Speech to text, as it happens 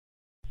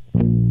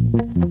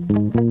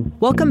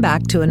Welcome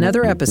back to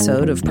another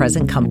episode of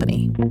Present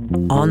Company,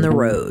 On the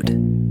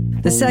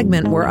Road, the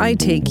segment where I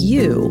take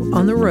you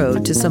on the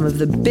road to some of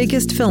the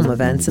biggest film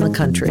events in the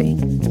country.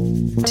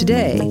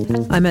 Today,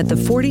 I'm at the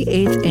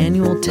 48th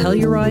Annual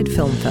Telluride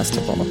Film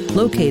Festival,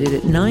 located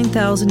at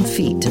 9,000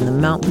 feet in the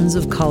mountains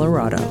of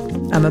Colorado.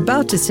 I'm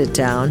about to sit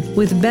down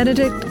with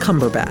Benedict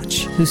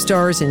Cumberbatch, who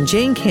stars in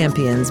Jane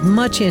Campion's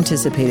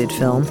much-anticipated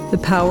film, The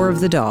Power of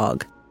the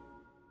Dog.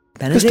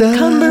 Benedict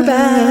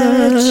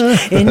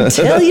Cumberbatch in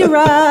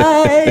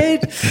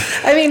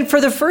Telluride. I mean, for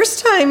the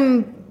first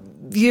time,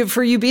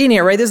 for you being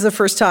here, right? This is the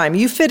first time.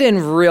 You fit in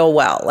real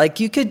well. Like,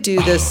 you could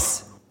do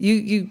this.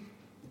 You're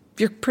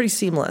pretty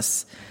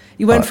seamless.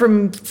 You went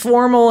from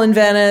formal in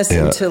Venice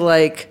into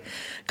like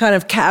kind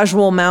of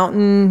casual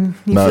mountain.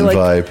 Mountain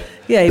vibe.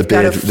 Yeah, you've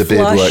got the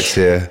beard works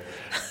here.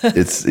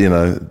 It's,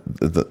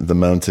 the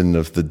mountain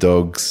of the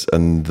dogs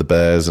and the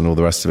bears and all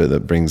the rest of it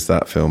that brings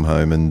that film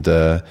home.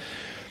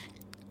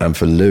 And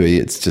for Louis,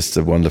 it's just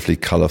a wonderfully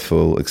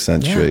colourful,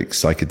 eccentric,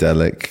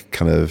 psychedelic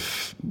kind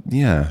of,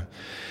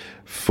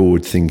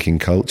 forward-thinking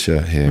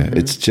culture here.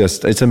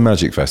 Mm-hmm. It's a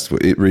magic festival.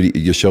 It really,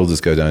 your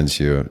shoulders go down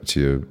to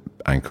your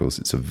ankles.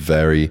 It's a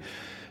very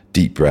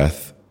deep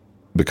breath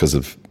because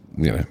of,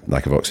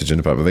 lack of oxygen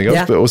and everything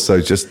else, but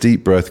also just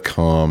deep breath,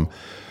 calm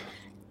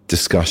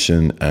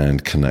discussion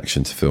and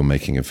connection to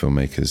filmmaking and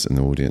filmmakers and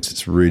the audience.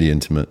 It's really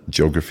intimate.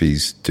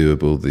 Geography's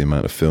doable. The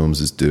amount of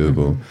films is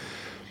doable. Mm-hmm.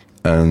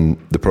 And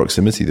the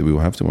proximity that we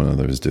will have to one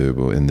another is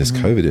doable. In this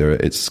COVID era,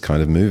 it's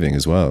kind of moving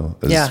as well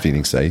as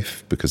feeling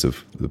safe because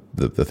of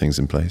the things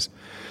in place.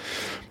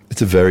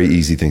 It's a very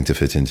easy thing to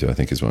fit into, I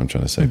think, is what I'm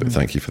trying to say. But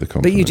thank you for the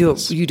compliment.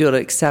 But you do it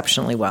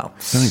exceptionally well.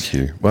 Thank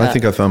you. Well, I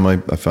think I found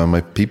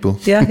my people.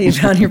 Yeah, you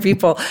found your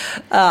people.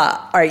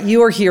 All right,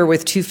 you are here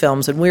with two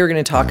films, and we're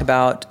going to talk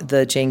about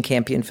the Jane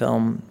Campion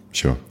film,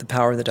 The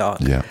Power of the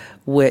Dog,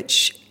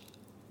 which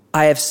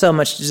I have so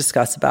much to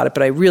discuss about it,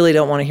 but I really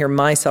don't want to hear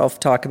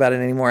myself talk about it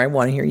anymore. I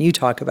want to hear you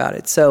talk about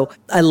it. So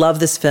I love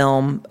this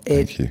film.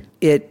 Thank you.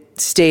 It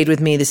stayed with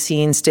me. The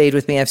scene stayed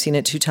with me. I've seen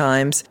it 2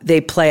 times.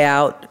 They play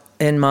out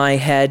in my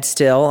head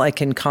still. I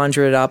can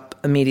conjure it up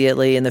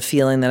immediately and the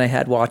feeling that I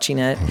had watching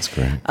it. That's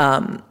great.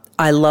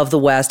 I love the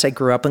West. I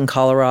grew up in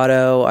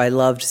Colorado. I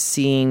loved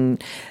seeing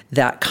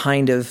that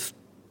kind of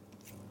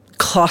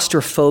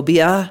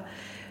claustrophobia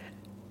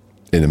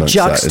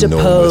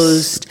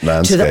juxtaposed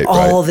to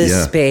all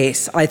this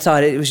space. I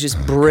thought it was just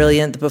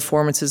brilliant. The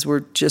performances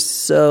were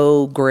just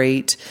so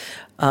great.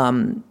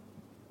 You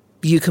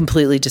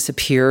completely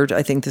disappeared.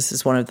 I think this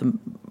is one of the,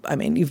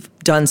 you've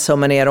done so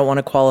many. I don't want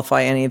to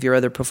qualify any of your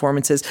other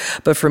performances,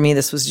 but for me,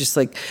 this was just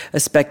like a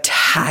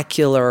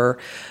spectacular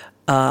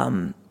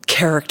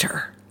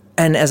character.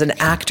 And as an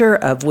actor,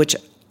 of which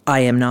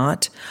I am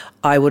not,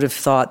 I would have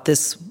thought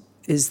this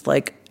is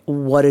like,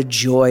 what a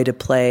joy to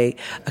play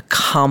a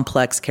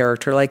complex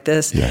character like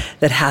this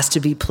that has to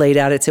be played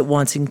out. It's at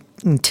once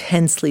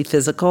intensely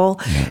physical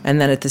and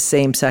then at the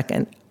same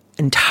second,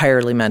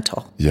 entirely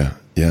mental. Yeah.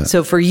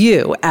 So for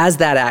you, as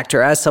that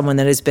actor, as someone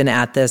that has been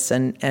at this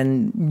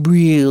and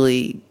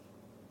really,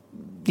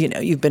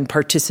 you've been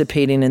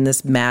participating in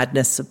this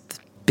madness of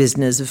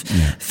business of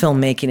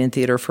filmmaking and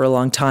theater for a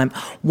long time,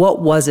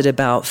 what was it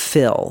about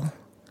Phil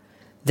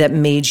that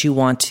made you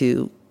want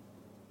to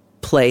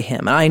play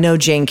him? And I know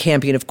Jane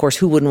Campion, of course,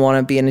 who wouldn't want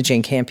to be in a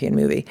Jane Campion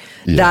movie?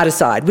 That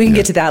aside, we can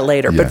get to that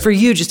later. But for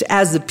you, just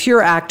as the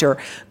pure actor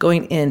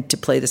going in to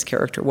play this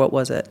character, what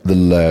was it? The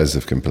layers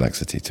of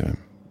complexity to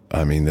him.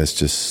 There's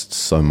just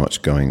so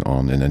much going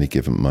on in any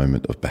given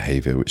moment of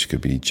behavior which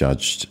could be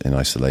judged in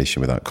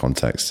isolation without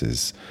context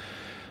is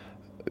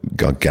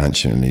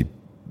gargantuanly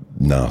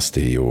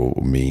nasty or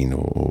mean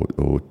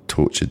or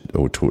tortured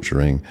or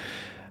torturing.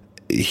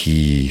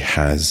 He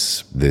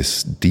has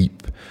this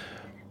deep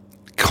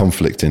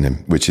conflict in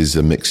him, which is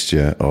a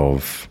mixture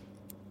of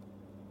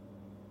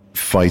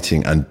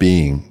fighting and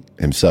being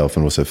himself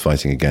and also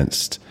fighting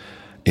against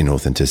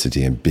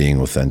inauthenticity and being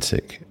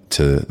authentic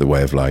to the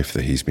way of life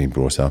that he's been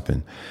brought up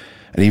in.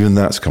 And even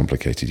that's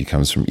complicated. He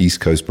comes from East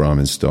Coast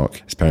Brahmin stock.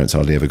 His parents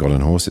hardly ever got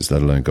on horses,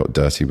 let alone got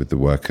dirty with the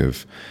work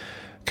of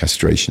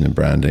castration and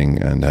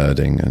branding and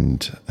herding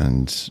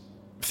and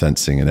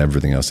fencing and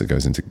everything else that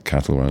goes into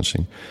cattle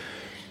ranching.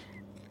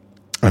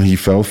 And he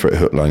fell for it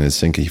hook, line, and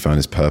sinker. He found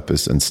his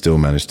purpose and still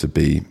managed to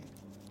be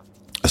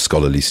a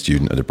scholarly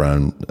student at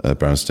a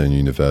Brownstone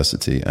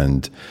University.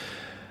 And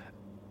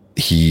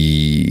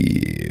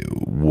he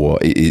was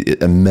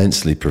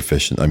immensely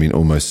proficient.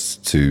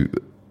 almost to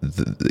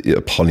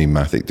a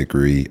polymathic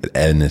degree at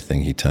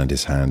anything he turned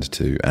his hand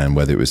to. And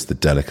whether it was the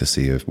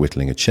delicacy of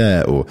whittling a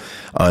chair or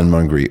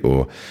ironmongery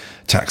or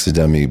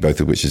taxidermy, both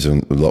of which is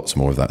lots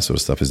more of that sort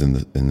of stuff is in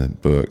the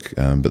book.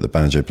 But the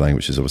banjo playing,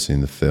 which is obviously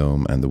in the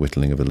film, and the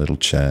whittling of a little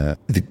chair,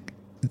 the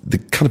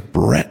kind of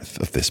breadth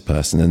of this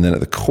person. And then at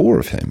the core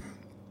of him,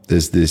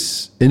 there's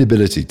this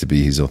inability to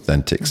be his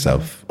authentic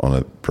self on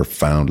a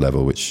profound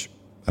level, which,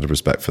 out of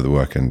respect for the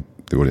work and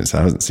the audience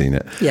hasn't seen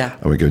it, I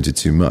won't go into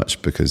too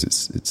much because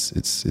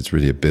it's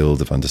really a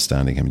build of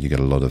understanding him. You get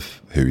a lot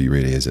of who he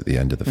really is at the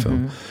end of the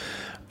film.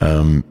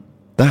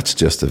 That's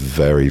just a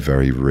very,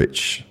 very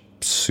rich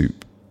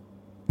soup.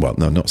 Well,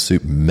 no, not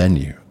soup,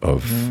 menu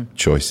of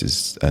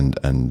choices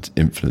and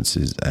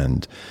influences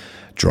and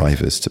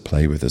drivers to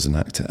play with as an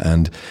actor.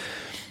 And,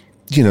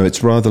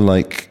 it's rather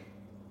like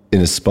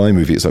in a spy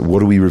movie, it's like,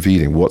 what are we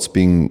revealing? What's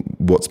being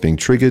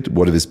triggered?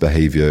 What of his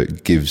behavior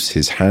gives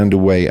his hand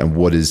away? And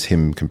what is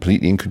him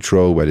completely in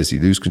control? Where does he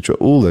lose control?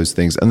 All those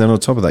things. And then on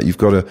top of that, you've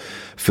got a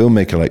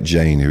filmmaker like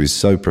Jane, who is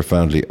so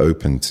profoundly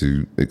open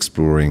to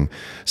exploring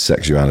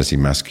sexuality,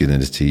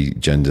 masculinity,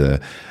 gender,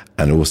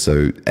 and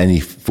also any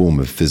form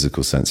of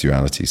physical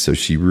sensuality. So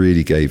she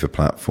really gave a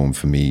platform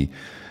for me,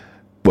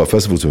 well,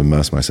 first of all, to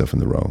immerse myself in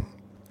the role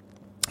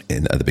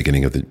at the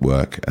beginning of the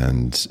work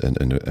and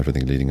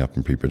everything leading up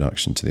in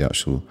pre-production to the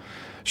actual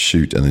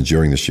shoot. And then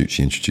during the shoot,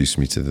 she introduced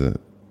me to the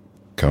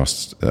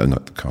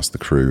the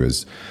crew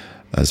as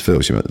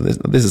Phil. She went,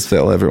 "This is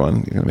Phil, everyone.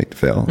 You're going to meet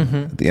Phil.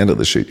 At the end of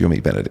the shoot, you'll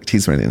meet Benedict.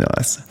 He's really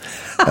nice."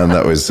 And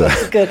that was...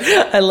 good.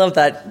 I love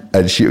that.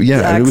 And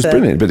and it was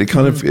brilliant. But it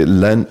kind of, it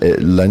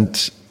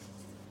lent...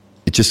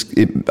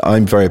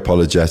 I'm very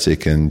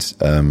apologetic, and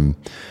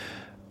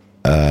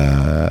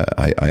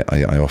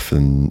I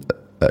often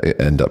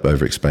end up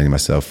over-explaining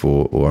myself,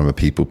 or I'm a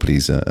people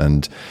pleaser,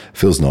 and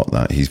Phil's not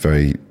that. He's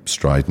very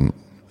strident.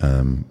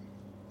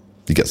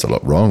 He gets a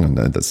lot wrong, and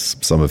that's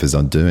some of his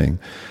undoing.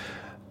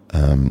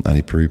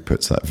 Annie Peru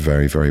puts that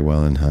very, very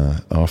well in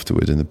her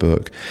afterward in the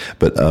book.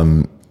 But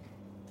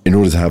in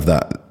order to have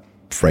that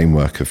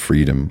framework of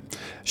freedom,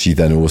 she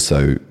then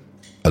also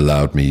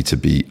allowed me to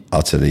be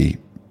utterly,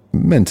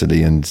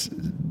 mentally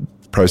and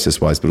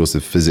process-wise, but also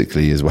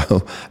physically as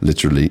well,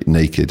 literally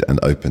naked and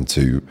open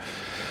to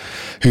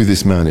who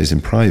this man is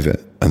in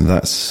private. And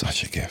that's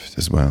such a gift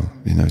as well,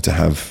 to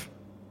have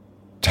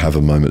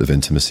a moment of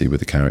intimacy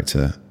with the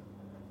character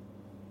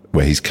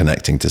where he's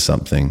connecting to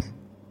something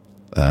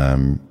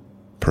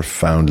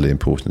profoundly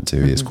important to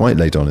who he is. Quite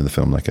late on in the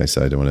film, like I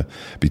said, I don't want to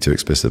be too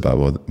explicit about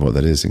what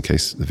that is in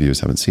case the viewers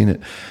haven't seen it.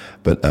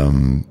 But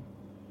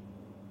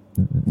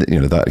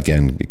that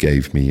again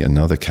gave me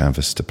another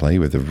canvas to play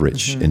with of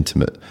rich,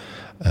 intimate,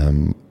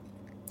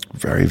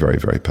 very, very,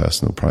 very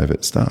personal,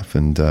 private stuff.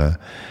 And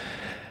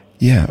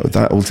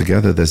that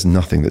altogether, there's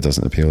nothing that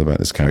doesn't appeal about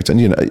this character.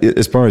 And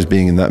as far as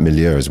being in that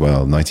milieu as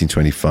well,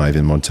 1925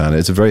 in Montana,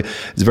 it's a very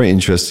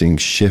interesting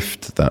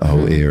shift, that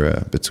whole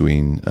era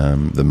between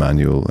the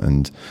manual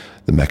and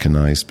the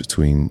mechanized,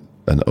 between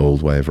an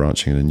old way of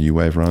ranching and a new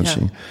way of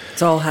ranching. Yeah.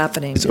 It's all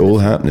happening. It's all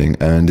happening,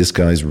 and this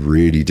guy's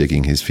really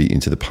digging his feet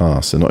into the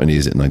past. So not only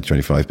is it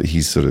 1925, but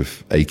he's sort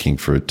of aching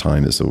for a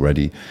time that's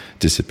already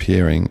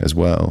disappearing as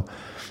well.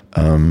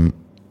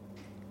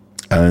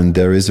 And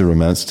there is a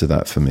romance to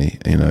that for me,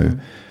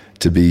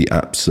 to be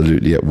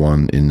absolutely at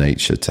one in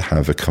nature, to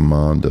have a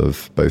command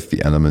of both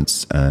the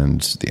elements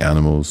and the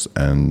animals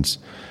and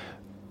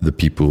the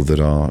people that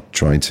are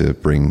trying to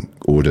bring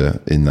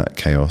order in that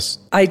chaos.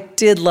 I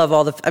did love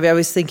I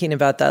was thinking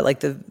about that,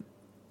 like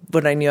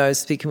when I knew I was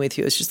speaking with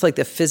you, it's just like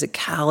the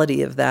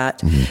physicality of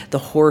that, the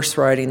horse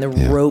riding, the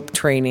rope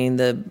training,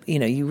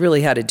 you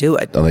really had to do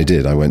it. And I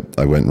did. I went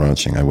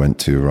ranching. I went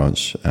to a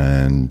ranch,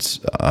 and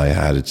I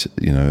had,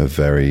 a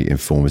very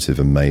informative,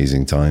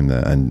 amazing time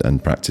there,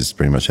 and practiced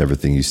pretty much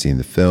everything you see in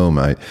the film.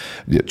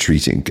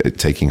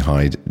 Taking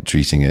hide,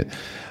 treating it,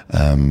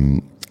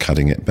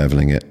 cutting it,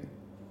 beveling it,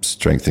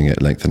 strengthening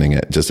it, lengthening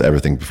it, just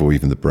everything before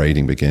even the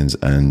braiding begins,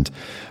 and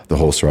the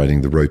horse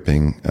riding, the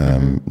roping,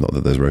 not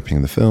that there's roping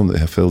in the film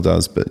that Phil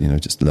does, but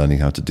just learning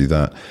how to do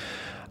that.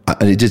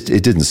 And it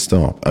didn't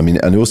stop. I mean,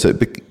 and also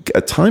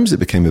at times it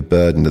became a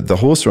burden. The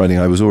horse riding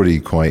I was already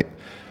quite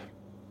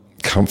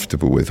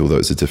comfortable with, although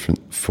it's a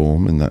different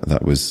form, and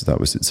that was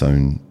its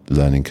own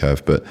learning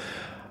curve. But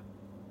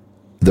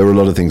there were a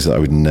lot of things that I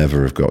would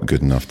never have got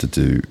good enough to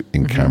do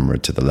in camera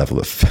to the level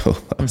of Phil.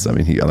 I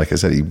mean, like I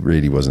said, he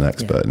really was an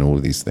expert in all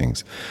of these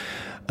things.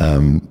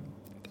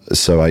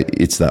 So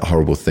it's that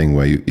horrible thing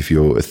where if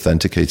you're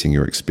authenticating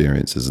your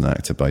experience as an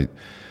actor by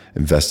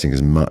investing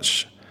as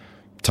much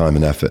time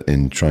and effort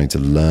in trying to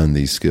learn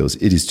these skills,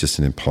 it is just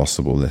an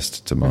impossible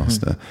list to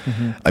master.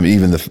 I mean,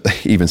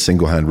 even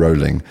single hand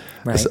rolling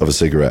of a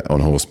cigarette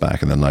on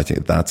horseback and then lighting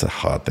it, that's a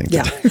hard thing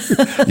to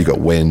do. You've got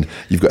wind,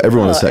 you've got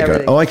everyone on set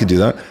going, I can do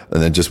that.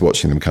 And then just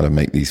watching them kind of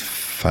make these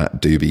fat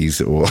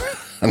doobies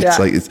and it's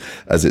like,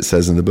 as it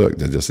says in the book,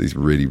 they're just these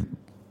really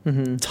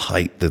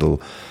tight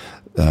little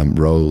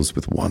rolls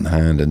with one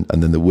hand, and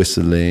then the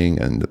whistling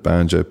and the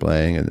banjo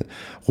playing and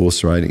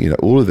horse riding,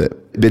 all of it.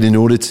 But in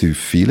order to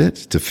feel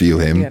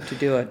him, you have to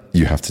do it.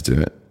 You have to do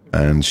it.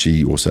 And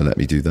she also let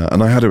me do that.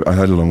 And I had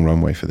a long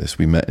runway for this.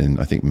 We met in,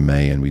 I think,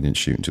 May, and we didn't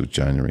shoot until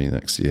January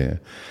next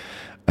year.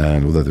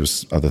 And although there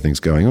was other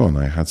things going on,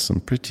 I had some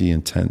pretty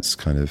intense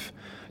kind of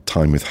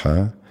time with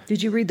her.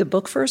 Did you read the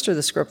book first or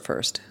the script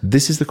first?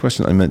 This is the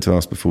question I meant to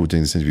ask before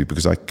doing this interview,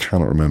 because I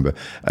cannot remember.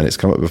 And it's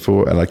come up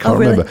before, and I can't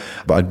remember.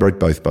 But I'd read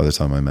both by the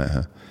time I met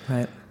her.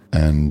 Right.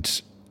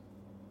 And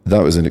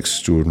that was an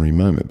extraordinary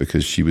moment,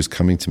 because she was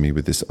coming to me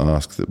with this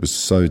ask that was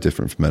so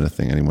different from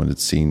anything anyone had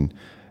seen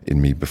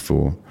in me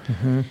before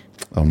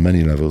on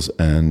many levels.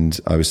 And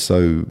I was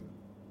so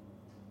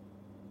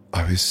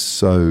I was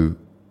so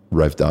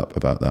revved up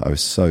about that. I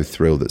was so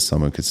thrilled that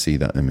someone could see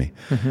that in me,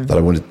 that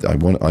I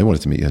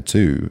wanted to meet her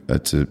too,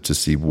 to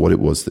see what it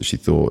was that she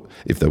thought,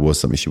 if there was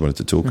something she wanted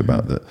to talk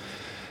about that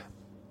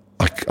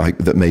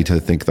that made her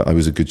think that I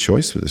was a good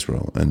choice for this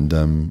role.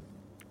 And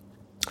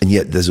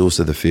yet there's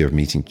also the fear of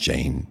meeting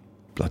Jane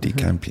bloody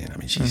Campion. I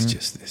mean, she's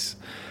just this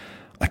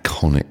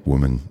iconic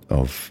woman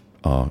of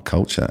our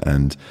culture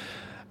and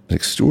an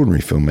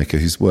extraordinary filmmaker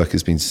whose work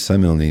has been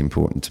seminally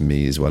important to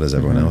me as well as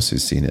everyone else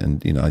who's seen it.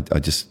 And, you know, I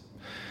just...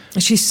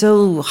 She's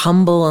so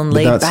humble and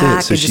laid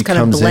back, so and just kind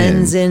of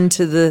blends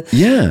into the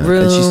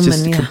room. And she's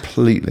just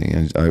completely...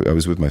 And I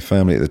was with my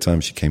family at the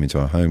time. She came into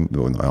our home,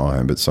 well, not our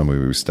home, but somewhere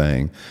we were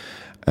staying.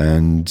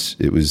 And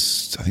it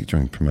was, I think,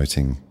 during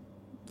promoting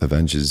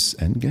Avengers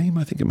Endgame,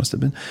 I think it must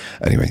have been.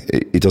 Anyway,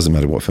 it doesn't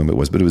matter what film it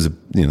was, but it was,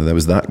 there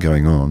was that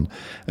going on.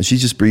 And she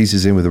just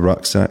breezes in with a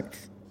rucksack,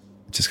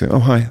 just going, "Oh,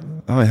 hi,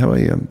 how are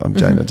you? I'm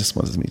Jane, I just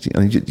wanted to meet you."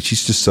 And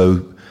she's just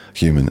so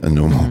human and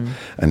normal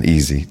and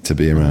easy to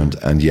be around.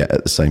 And yet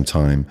at the same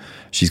time,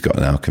 she's got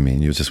an alchemy,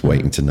 and you're just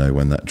waiting to know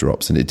when that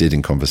drops. And it did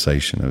in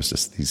conversation. There was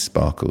just these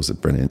sparkles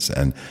of brilliance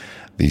and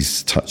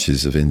these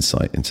touches of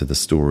insight into the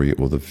story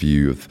or the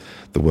view of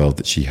the world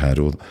that she had,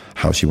 or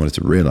how she wanted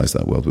to realize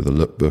that world with a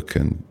lookbook,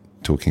 and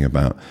talking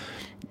about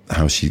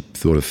how she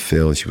thought of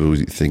Phil. She was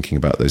always thinking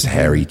about those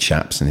hairy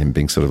chaps and him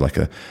being sort of like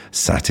a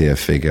satyr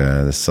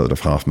figure, this sort of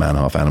half man,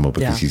 half animal,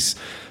 because he's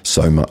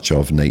so much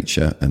of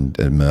nature and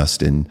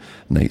immersed in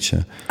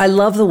nature. I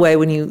love the way,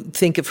 when you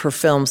think of her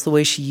films, the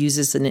way she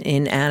uses an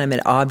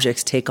inanimate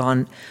objects take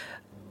on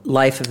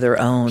life of their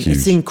own. Huge.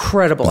 It's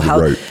incredible the how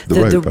rope.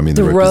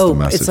 The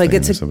rope. It's like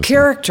it's a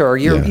character.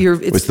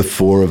 It's the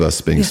four of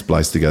us being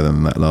spliced together,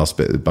 and that last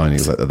bit of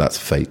binding is like that's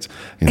fate.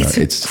 It's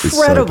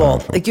incredible.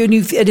 It's so like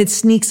and it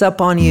sneaks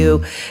up on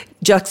you.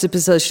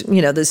 Juxtaposition,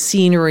 the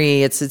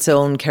scenery, it's its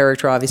own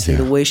character, obviously,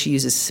 the way she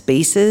uses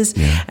spaces,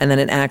 and then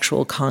an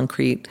actual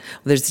concrete,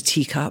 whether it's a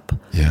teacup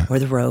or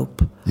the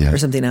rope or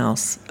something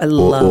else. I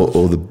love.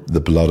 Or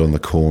the blood on the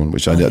corn,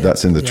 which I know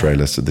that's in the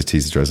trailer, so the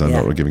teaser trailers, I'm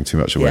not giving too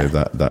much away of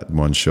that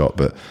one shot,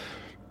 but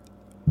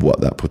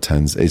what that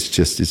portends,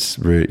 it's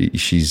really,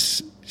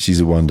 she's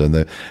a wonder.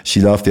 And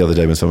she laughed the other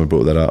day when someone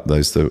brought that up,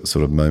 those sort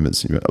of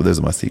moments, and you went, "Oh, those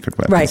are my secret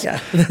weapons." Right, yeah.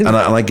 and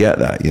I get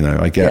that,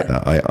 I get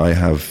that. I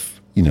have...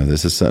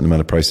 there's a certain amount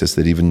of process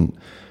that even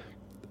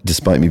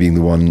despite me being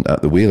the one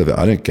at the wheel of it,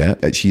 I don't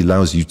get. She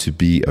allows you to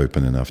be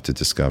open enough to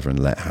discover and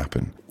let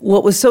happen.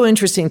 What was so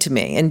interesting to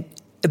me, and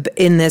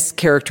in this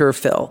character of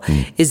Phil,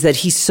 is that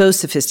he's so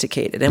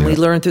sophisticated. And we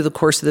learn through the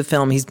course of the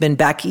film, he's been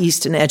back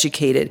east and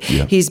educated.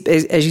 Yeah. He's,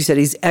 as you said,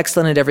 he's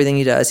excellent at everything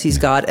he does. He's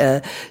got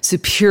a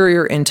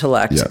superior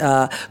intellect,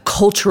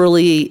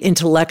 culturally,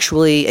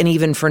 intellectually, and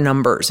even for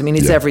numbers. I mean,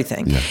 it's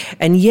everything. Yeah.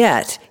 And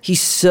yet,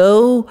 he's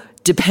so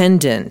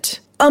dependent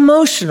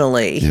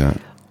emotionally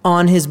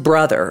on his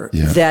brother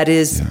that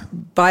is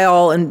by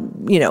all,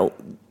 and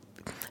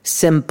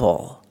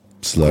simple,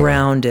 slow,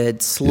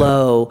 grounded,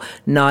 slow,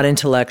 not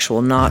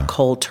intellectual, not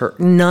culture,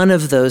 none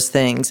of those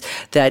things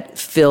that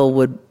Phil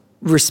would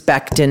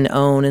respect and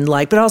own and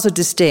like, but also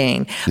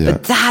disdain.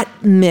 But that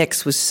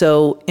mix was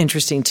so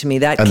interesting to me,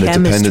 that and chemistry.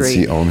 And the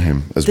dependency on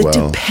him as well.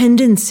 The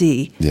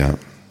dependency. Yeah.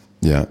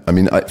 I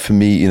mean, for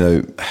me,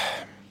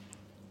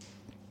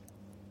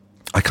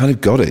 I kind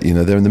of got it.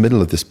 They're in the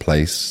middle of this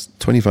place.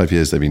 25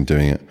 years they've been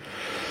doing it.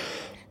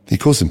 He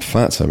calls him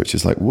Fatso, which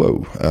is like,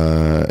 whoa,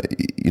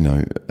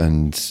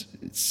 and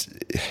it's,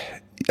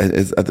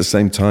 at the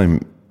same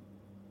time,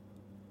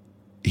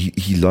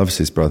 he loves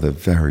his brother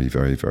very,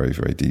 very, very,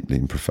 very deeply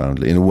and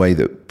profoundly in a way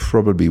that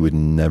probably would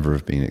never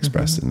have been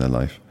expressed in their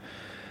life.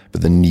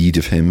 But the need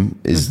of him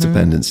is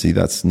dependency.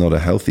 That's not a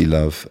healthy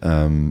love.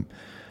 I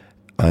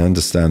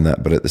understand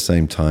that, but at the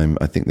same time,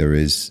 I think there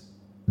was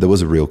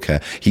a real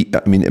care.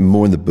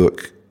 More in the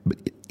book, but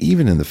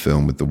even in the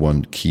film, with the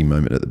one key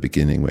moment at the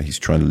beginning where he's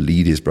trying to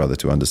lead his brother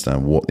to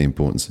understand what the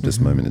importance of this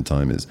moment in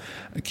time is.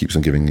 It keeps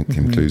on giving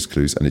him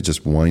clues, and it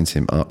just winds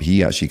him up.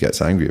 He actually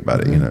gets angry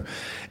about it,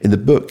 In the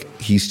book,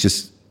 he's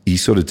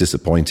sort of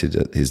disappointed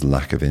at his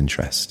lack of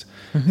interest,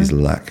 his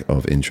lack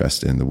of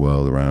interest in the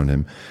world around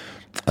him.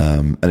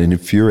 And it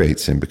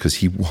infuriates him because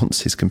he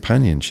wants his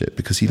companionship,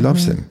 because he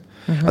loves him.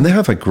 And they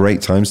have had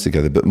great times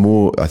together, but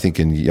more, I think,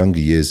 in younger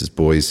years as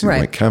boys who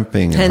went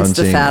camping and hence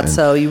hunting. Hence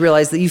the fatso. You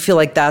realize that you feel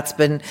like that's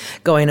been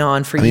going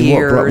on for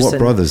years. What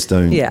brothers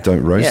don't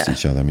roast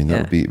each other? I mean,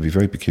 that would be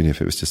very peculiar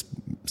if it was just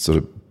sort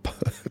of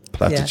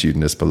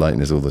platitudinous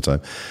politeness all the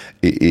time.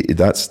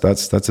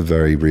 That's a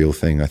very real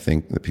thing, I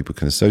think, that people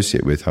can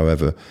associate with,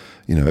 however,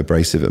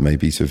 abrasive it may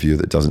be to a viewer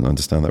that doesn't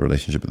understand that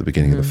relationship at the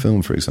beginning of the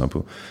film, for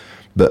example.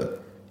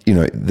 But,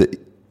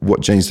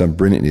 what Jane's done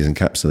brilliantly is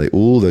encapsulate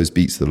all those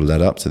beats that have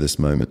led up to this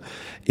moment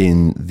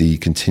in the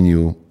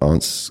continual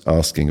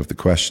asking of the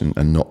question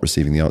and not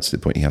receiving the answer to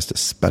the point he has to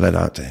spell it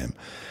out to him.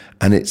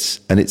 And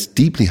it's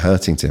deeply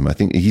hurting to him. I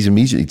think he's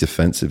immediately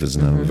defensive as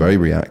an animal, very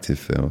reactive,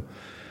 Phil.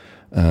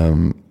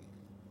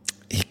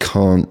 He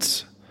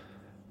can't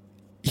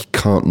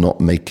not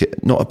make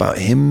it, not about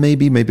him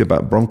maybe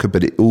about Bronca,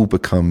 but it all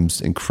becomes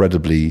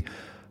incredibly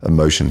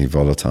emotionally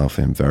volatile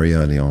for him very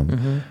early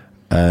on.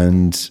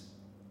 And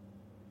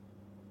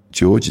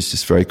George is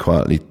just very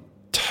quietly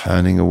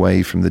turning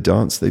away from the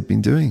dance they've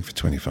been doing for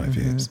 25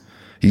 years.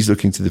 He's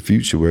looking to the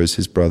future, whereas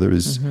his brother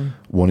is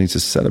wanting to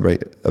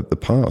celebrate the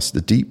past,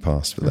 the deep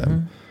past for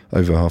them,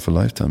 over half a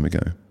lifetime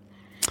ago.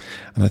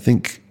 And I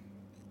think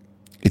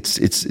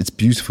it's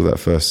beautiful, that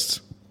first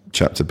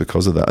chapter,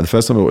 because of that. And the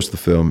first time I watched the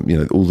film,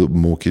 all the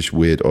mawkish,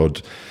 weird,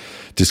 odd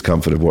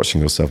discomfort of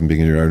watching yourself and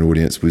being in your own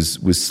audience was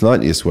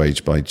slightly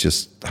assuaged by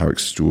just how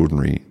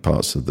extraordinary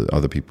parts of the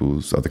other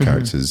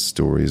characters'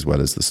 story, as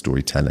well as the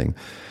storytelling,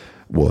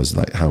 was,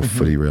 like how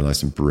fully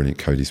realized and brilliant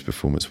Kodi's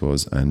performance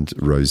was, and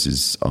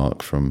Rose's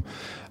arc from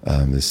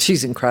this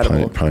she's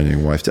incredible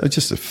pioneering wife,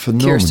 just a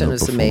phenomenal Kirsten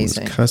is performance.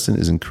 amazing. Kirsten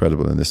is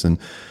incredible in this, and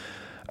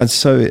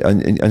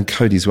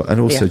Kodi's, and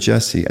also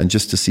Jesse, and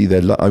just to see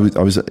their I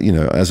was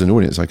as an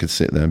audience, I could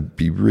sit there and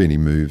be really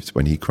moved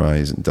when he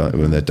cries and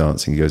when they're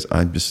dancing. He goes,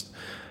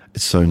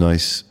 it's so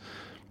nice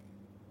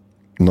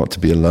not to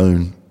be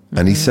alone.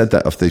 And he said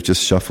that after they've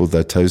just shuffled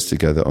their toes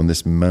together on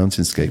this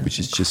mountainscape, which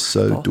is just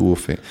so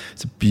dwarfing.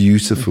 It's a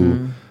beautiful,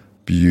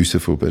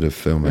 beautiful bit of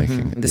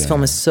filmmaking. This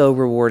film is so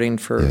rewarding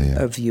for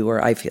a viewer,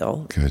 I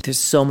feel. Good. There's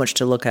so much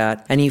to look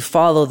at. And you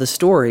follow the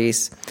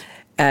stories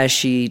as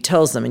she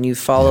tells them, and you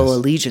follow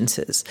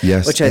allegiances,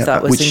 which I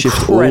thought was incredible. Which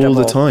shift all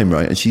the time,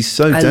 right? And she's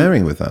so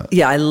daring with that.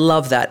 Yeah, I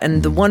love that.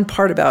 And the one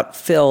part about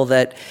Phil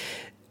that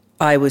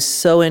I was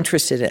so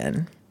interested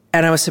in,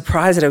 and I was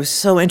surprised that I was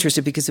so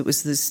interested, because it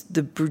was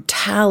the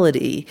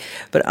brutality,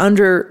 but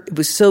it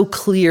was so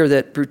clear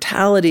that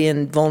brutality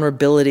and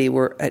vulnerability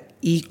were at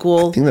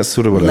equal. I think that's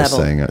sort of what level. I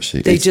was saying,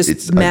 actually. They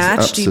just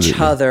matched each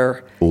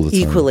other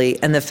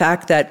equally. And the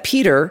fact that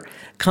Peter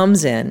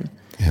comes in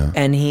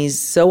and he's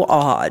so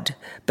odd,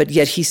 but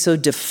yet he's so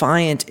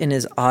defiant in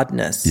his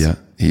oddness. Yeah,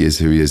 he is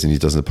who he is, and he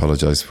doesn't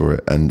apologize for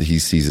it. And he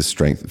sees a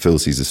strength, Phil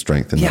sees a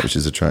strength in that, which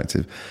is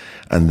attractive.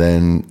 And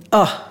then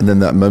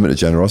that moment of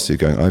generosity,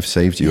 going, I've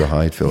saved you a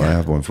hide, Phil. I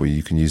have one for you.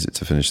 You can use it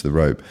to finish the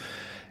rope.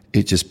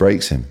 It just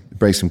breaks him. It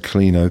breaks him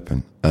clean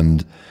open.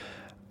 And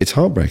it's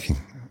heartbreaking.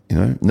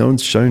 No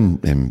one's shown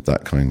him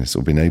that kindness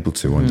or been able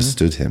to,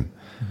 understood him.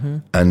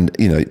 And,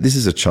 this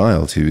is a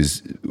child who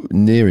is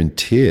near in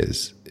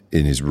tears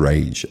in his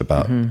rage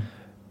about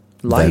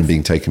them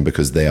being taken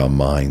because they are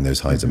mine. Those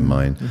hides are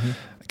mine.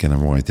 Again,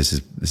 I'm worried. This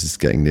is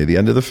getting near the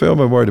end of the film.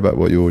 I'm worried about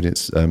what your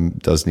audience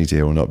does need to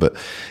hear or not. But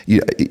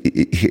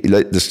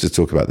let's just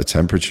talk about the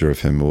temperature of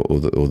him or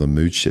the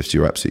mood shifts.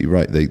 You're absolutely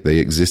right. They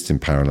exist in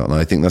parallel, and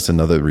I think that's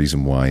another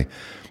reason why,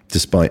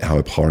 despite how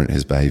abhorrent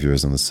his behavior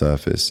is on the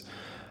surface,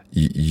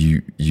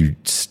 you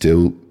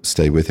still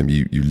stay with him.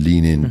 You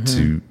lean in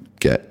to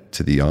get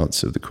to the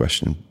answer of the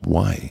question: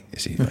 why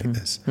is he like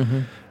this?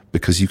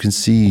 Because you can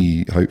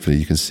see,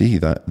 hopefully,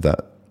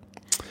 that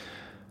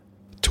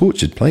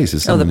tortured place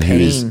as someone who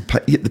is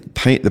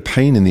the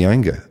pain and the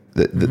anger.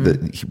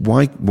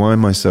 Why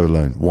am I so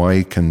alone?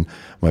 Why can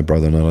my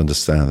brother not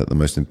understand that the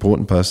most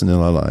important person in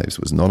our lives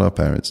was not our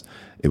parents?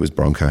 It was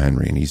Bronco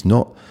Henry, and he's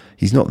not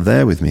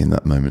there with me in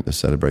that moment of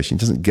celebration.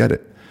 He doesn't get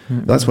it.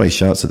 That's why he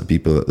shouts at the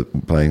people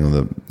playing on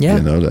the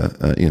pianola.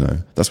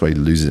 That's why he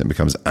loses it and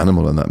becomes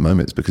animal in that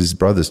moment. It's because his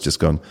brother's just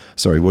gone,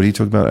 sorry, what are you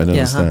talking about? I don't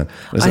understand.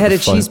 I had a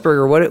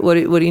cheeseburger.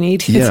 What do you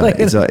need? Yeah,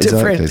 exactly.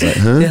 It's like,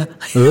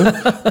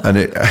 huh?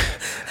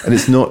 And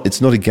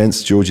it's not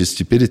against George's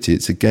stupidity.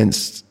 It's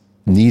against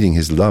needing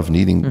his love,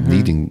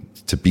 needing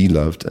to be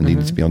loved and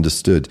needing to be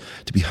understood,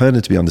 to be heard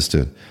and to be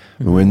understood.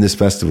 We're in this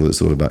festival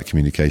that's all about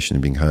communication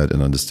and being heard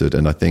and understood.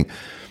 And I think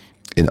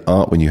in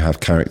art, when you have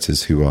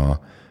characters who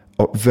are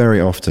very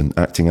often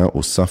acting out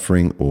or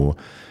suffering, or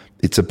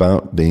it's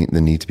about the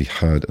need to be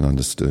heard and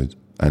understood.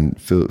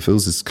 And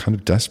Phil's is kind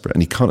of desperate,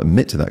 and he can't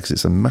admit to that because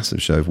it's a massive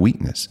show of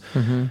weakness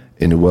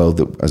in a world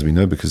that, as we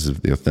know, because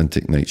of the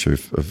authentic nature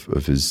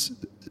of his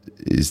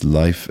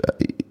life,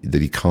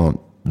 that he can't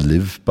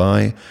live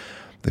by,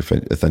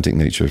 the authentic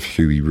nature of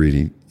who he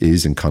really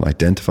is and can't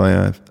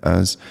identify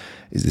as,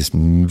 is this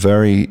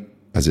very,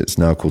 as it's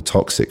now called,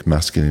 toxic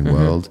masculine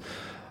world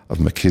of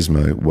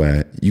machismo,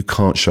 where you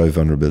can't show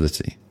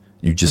vulnerability.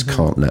 You just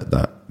can't let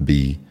that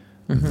be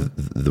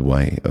the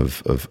way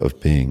of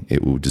being.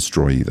 It will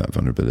destroy you, that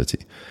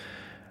vulnerability.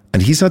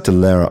 And he's had to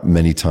layer up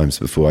many times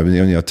before. I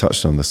mean, I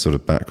touched on the sort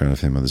of background of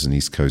him. There's an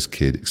East Coast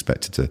kid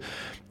expected to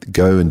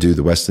go and do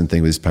the Western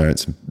thing with his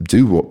parents and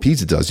do what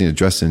Peter does,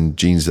 dress in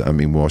jeans that haven't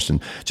been washed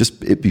and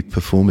just it be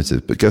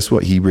performative. But guess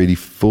what? He really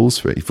falls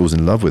for it. He falls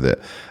in love with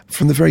it.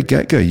 From the very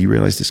get-go, you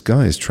realize this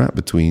guy is trapped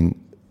between,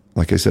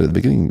 like I said at the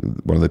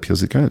beginning, one of the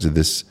appeals of the character,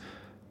 this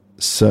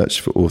search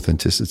for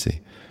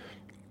authenticity,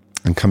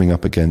 and coming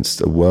up against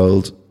a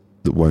world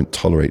that won't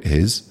tolerate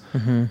his,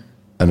 and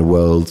a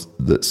world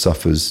that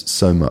suffers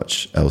so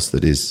much else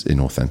that is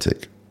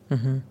inauthentic.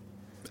 And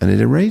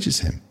it enrages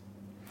him.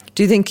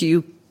 Do you think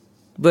you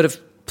would have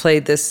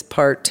played this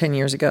part 10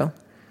 years ago?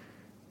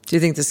 Do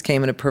you think this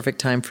came at a perfect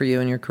time for you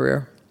in your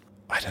career?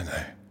 I don't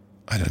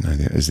know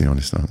is the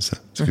honest answer.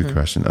 It's a good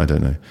question. I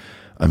don't know.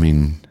 I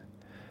mean,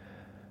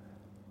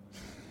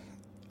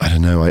 I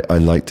don't know. I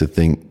like to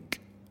think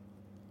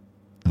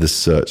the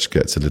search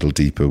gets a little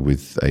deeper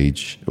with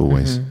age,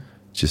 always.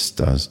 Just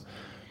does.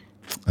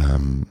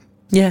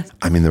 Yeah.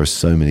 I mean, there are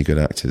so many good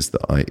actors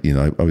that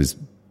I was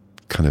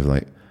kind of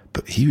like,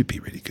 but he would be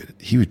really good.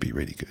 He would be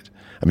really good.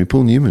 I mean,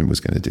 Paul Newman was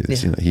going to do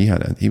this. Yeah.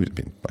 He would have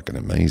been fucking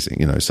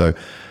amazing. So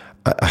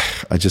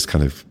I just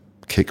kind of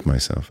kick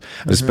myself,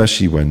 and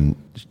especially when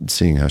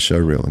seeing her show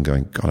reel and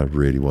going, God, I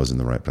really was in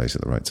the right place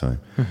at the right time.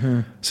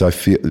 So I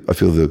feel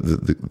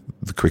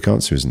the quick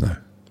answer is no.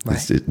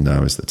 Right.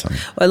 Now is the time.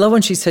 Well, I love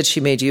when she said she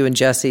made you and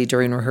Jesse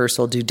during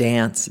rehearsal do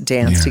dance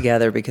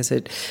together, because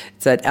it's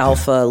that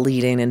alpha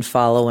leading and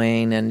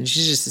following, and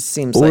she just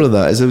seems all of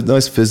that is a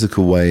nice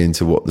physical way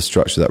into what the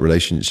structure of that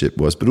relationship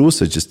was, but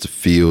also just to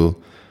feel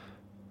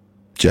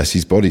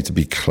Jesse's body, to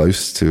be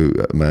close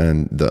to a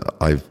man that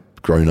I've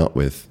grown up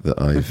with,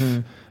 that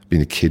I've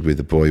been a kid with,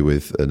 a boy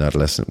with, an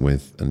adolescent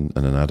with, and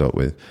an adult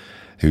with,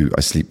 who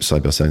I sleep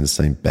side by side in the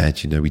same bed.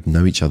 We'd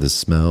know each other's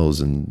smells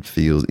and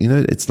feels.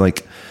 It's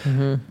like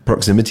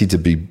proximity, to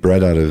be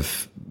bred out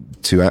of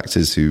two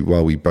actors who,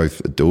 while we both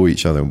adore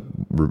each other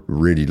and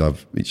really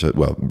love each other,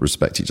 well,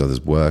 respect each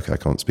other's work. I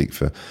can't speak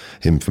for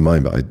him for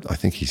mine, but I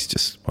think he's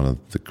just one of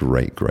the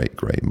great, great,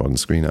 great modern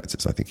screen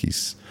actors. I think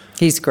he's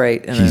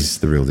great. He's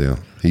the real deal.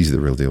 He's the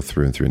real deal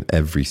through and through in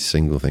every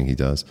single thing he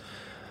does.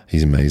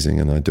 He's amazing,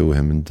 and I adore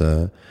him. And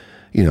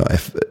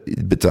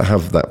but to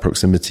have that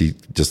proximity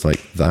just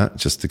like that,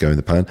 just to go in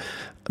the pan,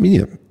 I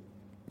mean,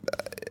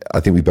 I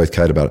think we both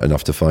cared about it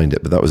enough to find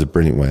it, but that was a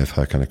brilliant way of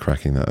her kind of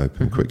cracking that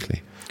open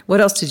quickly. What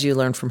else did you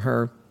learn from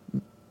her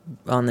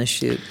on this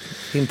shoot,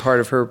 being part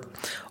of her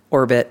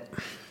orbit?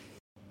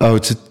 Oh,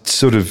 to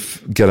sort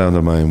of get out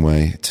of my own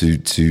way,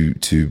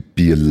 to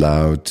be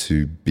allowed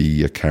to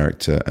be a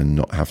character and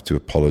not have to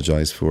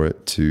apologize for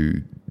it,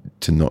 to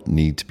not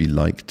need to be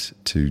liked,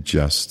 to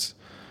just,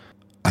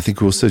 I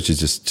think also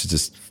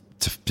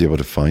to be able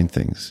to find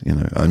things,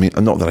 I mean,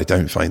 not that I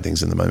don't find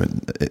things in the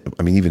moment.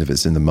 I mean, even if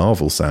it's in the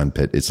Marvel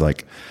sandpit, it's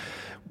like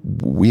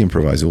we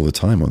improvise all the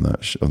time on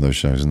those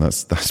shows, and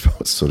that's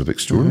what's sort of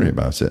extraordinary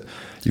about it.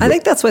 I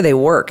think that's why they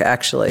work,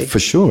 actually. For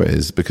sure it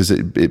is, because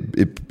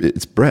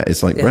it's breath.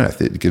 It's like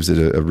breath. It gives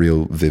it a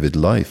real vivid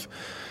life.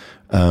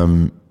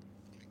 And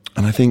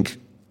I think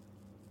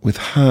with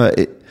her,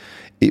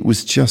 it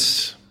was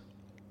just,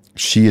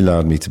 she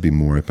allowed me to be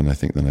more open, I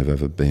think, than I've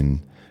ever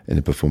been in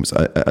a performance.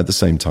 At the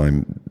same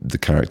time, the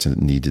character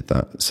needed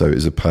that. So it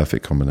was a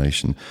perfect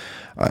combination.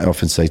 I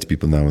often say to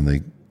people now when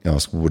they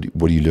ask, what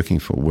are you looking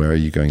for? Where are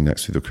you going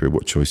next with your career?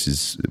 What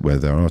choices, where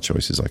there are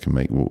choices I can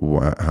make,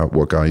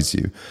 what guides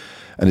you?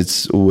 And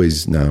it's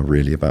always now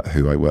really about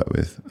who I work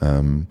with.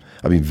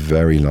 I've been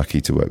very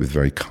lucky to work with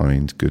very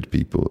kind, good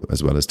people,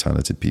 as well as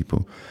talented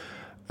people.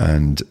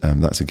 And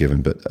that's a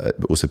given, but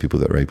also people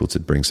that are able to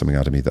bring something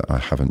out of me that I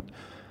haven't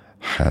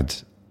had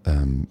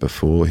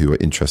before, who are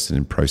interested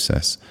in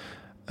process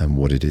and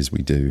what it is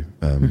we do,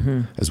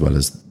 as well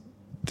as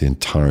the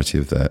entirety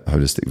of their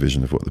holistic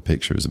vision of what the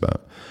picture is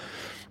about.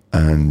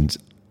 And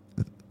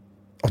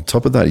on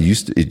top of that, it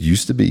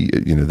used to be,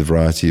 the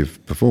variety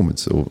of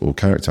performance or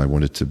character. I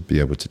wanted to be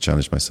able to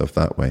challenge myself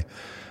that way,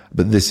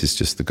 but this is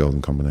just the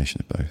golden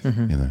combination of both.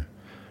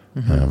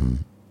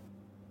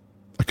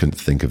 I couldn't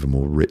think of a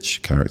more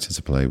rich character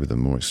to play with a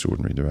more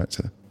extraordinary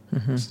director.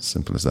 It's as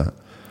simple as that.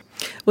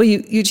 Well,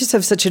 you just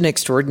have such an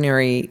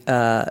extraordinary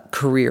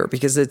career,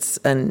 because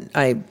and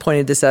I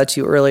pointed this out to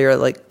you earlier,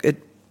 like at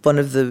one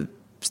of the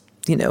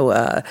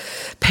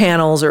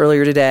panels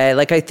earlier today.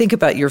 Like, I think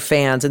about your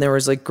fans, and there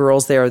was like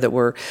girls there that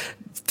were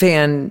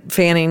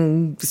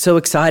fanning, so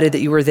excited that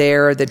you were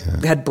there, that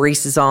had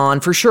braces on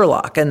for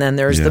Sherlock. And then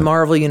there's the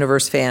Marvel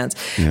Universe fans.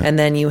 Yeah. And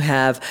then you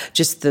have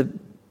just the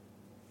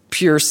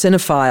pure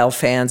cinephile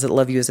fans that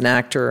love you as an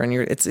actor. And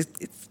it's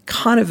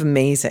kind of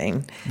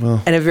amazing,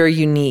 and a very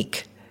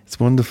unique. It's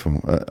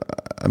wonderful.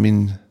 I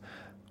mean,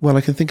 well,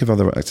 I can think of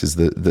other actors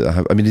that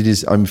have. I mean, it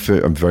is. I'm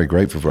very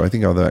grateful for. I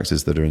think other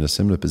actors that are in a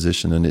similar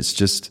position, and it's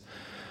just,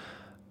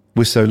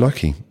 we're so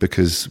lucky,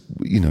 because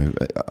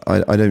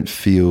I don't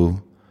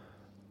feel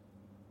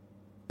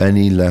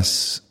any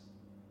less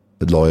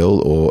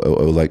loyal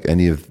or like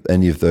any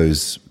of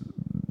those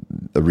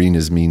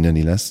arenas mean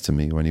any less to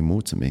me or any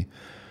more to me.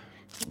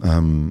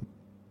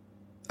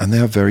 And they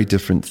are very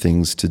different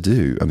things to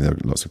do. I mean, there are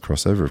lots of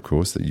crossover, of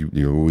course, that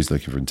you're always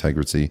looking for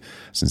integrity,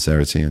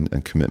 sincerity,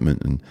 and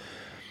commitment, and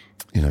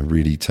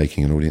really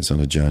taking an audience on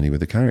a journey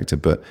with a character.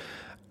 But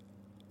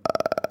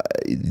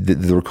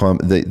the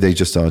requirement, they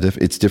just are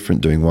different. It's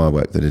different doing wire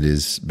work than it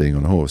is being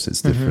on a horse.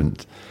 It's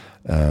different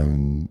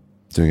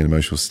doing an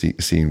emotional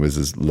scene where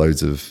there's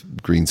loads of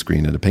green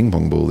screen and a ping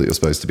pong ball that you're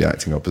supposed to be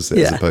acting opposite,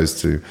 as opposed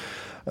to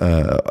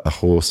a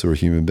horse or a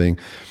human being.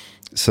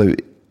 So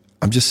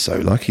I'm just so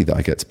lucky that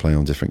I get to play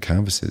on different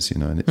canvases,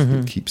 and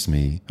it keeps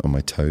me on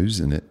my toes,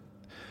 and it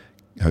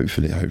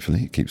hopefully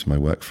it keeps my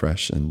work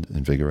fresh and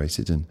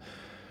invigorated, and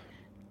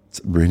it's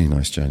a really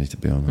nice journey to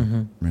be on.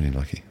 I'm really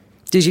lucky.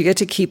 Did you get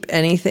to keep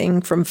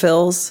anything from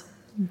Phil's?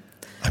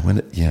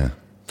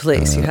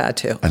 Please, you had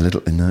to. A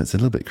little. No, it's a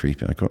little bit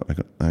creepy.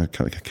 I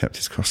kept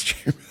his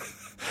costume.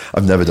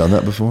 I've never done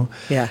that before.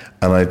 Yeah.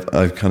 And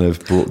I've kind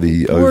of brought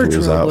the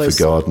overalls out for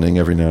gardening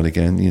every now and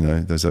again. You know,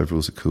 those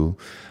overalls are cool.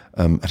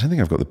 I don't think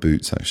I've got the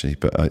boots actually,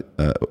 but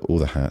or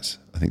the hat.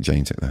 I think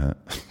Jane took the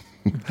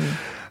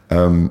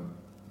hat.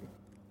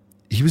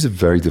 He was a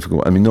very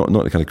difficult, I mean, not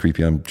the kind of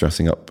creepy I'm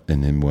dressing up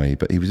in him way,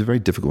 but he was a very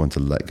difficult one to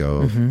let go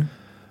of.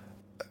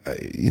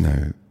 You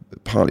know,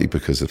 partly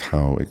because of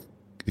how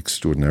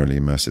extraordinarily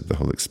immersive the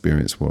whole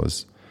experience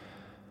was,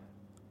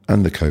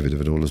 and the COVID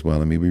of it all as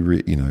well. I mean,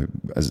 we you know,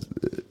 as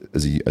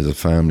a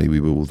family, we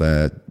were all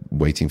there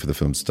waiting for the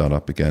film to start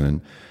up again,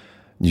 and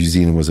New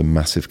Zealand was a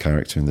massive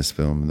character in this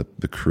film, and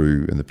the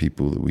crew and the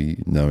people that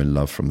we know and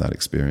love from that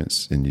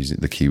experience in New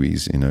Zealand, the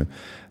Kiwis, you know,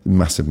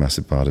 massive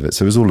part of it.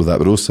 So it was all of that,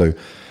 but also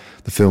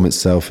the film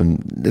itself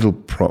and little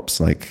props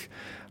like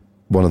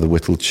one of the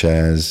whittled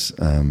chairs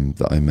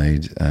that I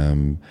made,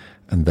 and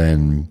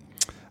then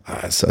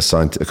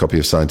a copy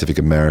of Scientific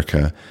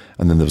America,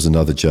 and then there was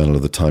another journal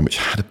of the time which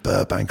had a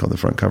Burbank on the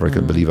front cover. I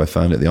couldn't believe I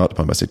found it at the art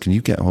department. I said, can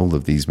you get hold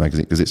of these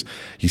magazines? Because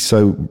he's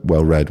so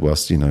well read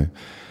whilst, you know,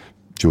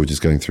 George is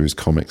going through his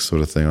comics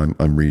sort of thing.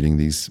 I'm reading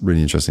these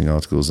really interesting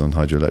articles on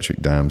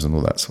hydroelectric dams and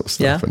all that sort of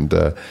stuff. Yeah. And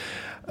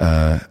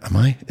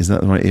is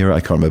that the right era?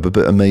 I can't remember,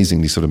 but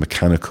amazingly sort of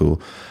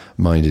mechanical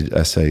minded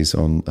essays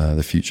on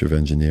the future of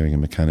engineering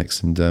and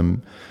mechanics.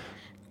 And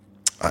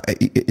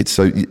it's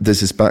so there's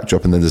this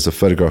backdrop, and then there's a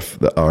photograph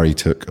that Ari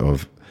took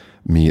of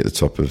me at the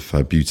top of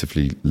her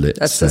beautifully lit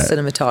That's set. the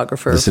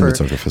cinematographer. The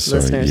cinematographer,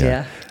 sorry,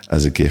 yeah.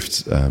 As a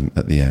gift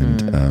at the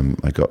end,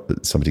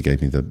 somebody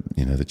gave me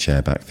the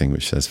chair back thing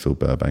which says Phil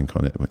Burbank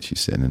on it, which he's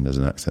sitting in as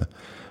an actor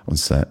on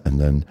set, and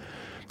then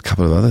a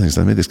couple of other things.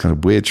 I made this kind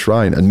of weird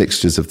shrine and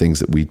mixtures of things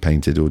that we'd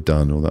painted or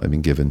done or that I'd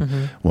been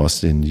given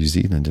whilst in New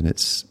Zealand, and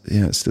it's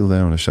still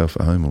there on a shelf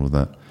at home. All of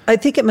that. I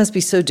think it must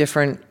be so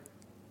different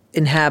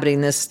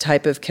inhabiting this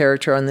type of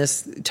character on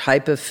this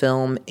type of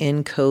film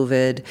in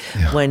COVID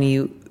when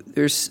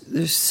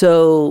it's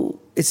so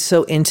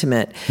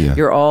intimate. Yeah.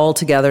 You're all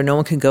together. No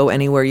one can go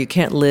anywhere. You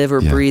can't live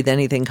or breathe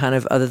anything kind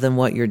of other than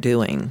what you're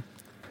doing.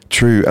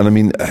 True. And I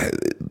mean,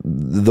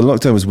 the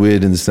lockdown was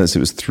weird in the sense it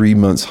was 3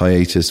 months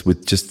hiatus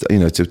with just,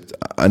 and at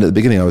the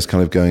beginning I was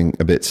kind of going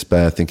a bit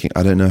spare thinking,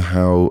 I don't know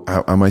how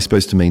am I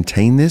supposed to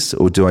maintain this,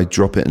 or do I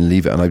drop it and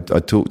leave it? And I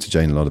talked to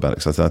Jane a lot about it,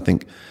 because I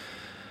think,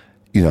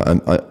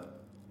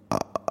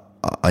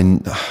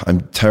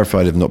 I'm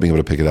terrified of not being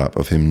able to pick it up,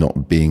 of him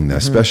not being there,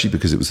 especially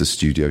because it was a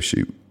studio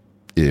shoot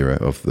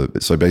era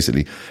so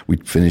basically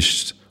we'd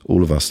finished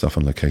all of our stuff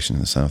on location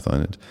in the South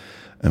Island,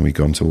 and we'd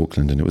gone to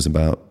Auckland, and it was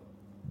about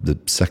the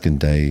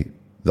second day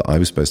that I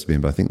was supposed to be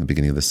in, but I think the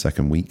beginning of the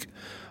second week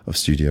of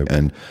studio.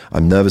 And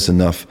I'm nervous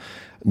enough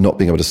not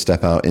being able to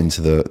step out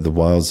into the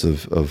wilds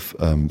of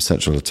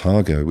Central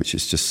Otago, which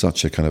is just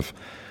such a kind of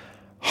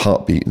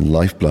heartbeat and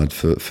lifeblood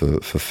for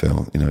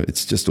Phil. You know,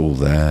 it's just all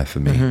there for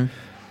me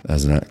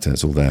as an actor.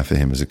 It's all there for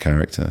him as a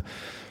character.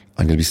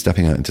 I'm going to be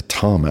stepping out into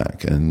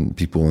tarmac and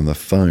people on their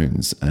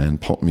phones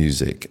and pop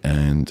music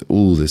and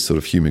all this sort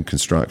of human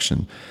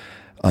construction.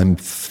 I'm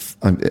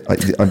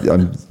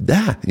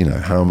there. You know,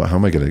 how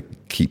am I going to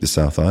keep the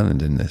South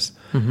Island in this?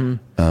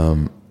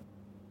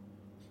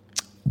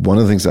 One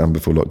of the things that happened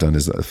before lockdown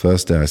is that the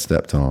first day I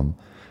stepped on,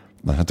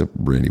 I had to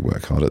really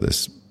work hard at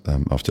this.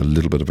 After a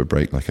little bit of a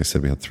break, like I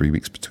said, we had 3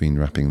 weeks between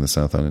wrapping the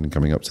South Island and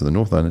coming up to the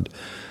North Island.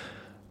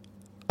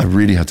 I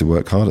really had to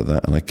work hard at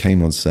that, and I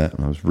came on set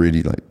and I was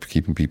really like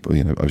keeping people,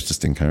 I was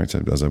just in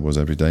character as I was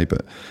every day,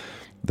 but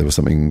there was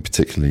something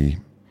particularly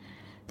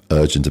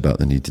urgent about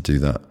the need to do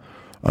that.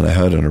 And I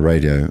heard on a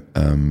radio,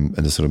 in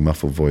a sort of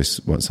muffled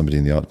voice, somebody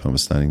in the art department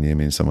was standing near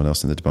me, and someone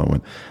else in the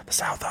department went, "The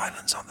South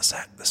Island's on the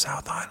set, the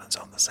South Island's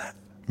on the set,"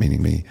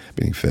 meaning me,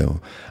 meaning Phil.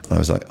 And I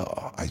was like,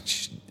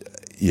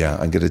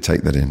 I'm going to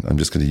take that in. I'm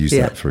just going to use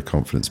that for a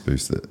confidence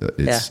boost that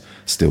it's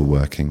still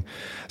working.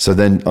 So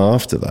then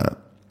after that,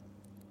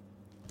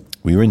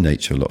 we were in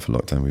nature a lot for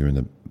lockdown. We were in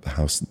a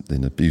house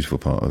in a beautiful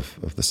part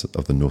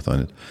of the North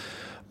Island,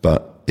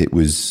 but it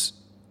was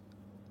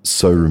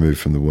so removed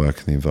from the work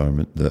and the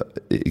environment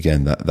that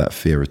again that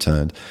fear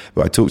returned.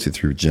 But I talked it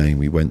through with Jane.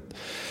 We went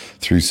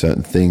through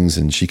certain things,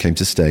 and she came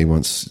to stay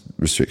once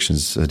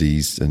restrictions had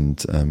eased,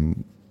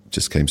 and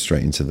just came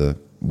straight into the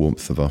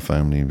warmth of our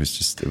family. It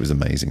was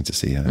amazing to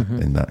see her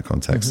in that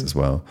context as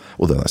well.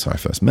 Although that's how I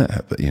first met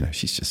her, but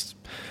she's just,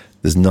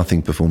 there's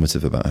nothing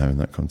performative about her in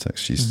that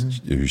context. She's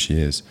who she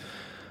is.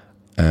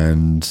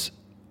 And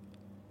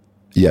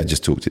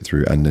just talked it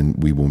through, and then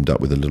we warmed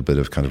up with a little bit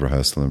of kind of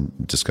rehearsal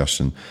and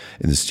discussion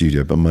in the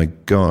studio. But my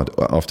God,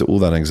 after all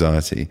that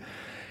anxiety,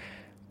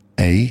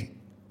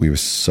 we were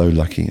so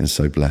lucky and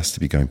so blessed to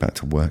be going back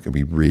to work, and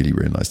we really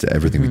realized that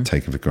everything we'd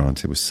taken for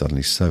granted was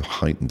suddenly so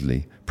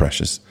heightenedly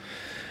precious.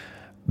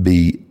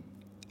 B,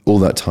 all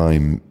that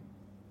time,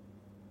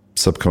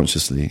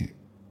 subconsciously,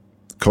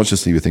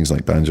 consciously with things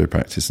like banjo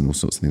practice and all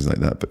sorts of things like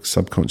that, but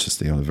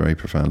subconsciously on a very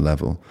profound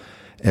level,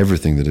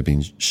 everything that had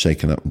been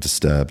shaken up and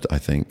disturbed, I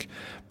think,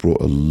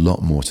 brought a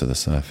lot more to the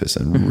surface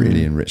and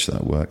really enriched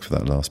that work for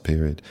that last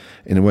period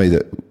in a way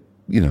that,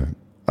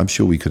 I'm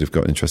sure we could have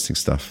got interesting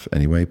stuff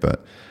anyway,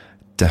 but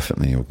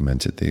definitely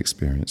augmented the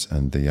experience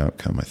and the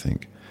outcome, I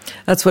think.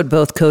 That's what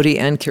both Kodi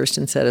and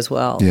Kirsten said as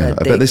well. Yeah,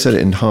 I bet they said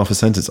it in half a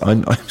sentence.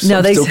 I'm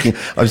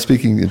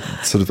speaking in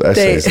sort of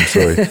essays. I'm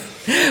sorry.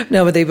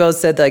 No, but they both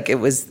said like it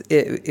was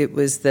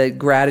the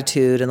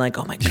gratitude and like,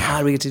 oh my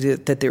God, we get to do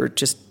it, that they were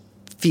just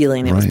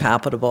feeling it was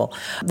palpable.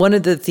 One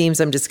of the themes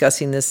I'm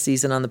discussing this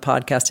season on the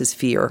podcast is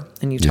fear,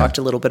 and you talked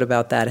a little bit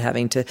about that,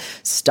 having to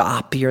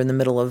stop. You're in the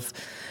middle of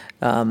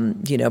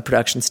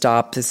production,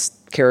 stop this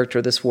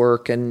character, this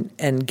work,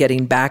 and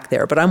getting back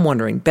there. But I'm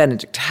wondering,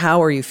 Benedict,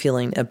 how are you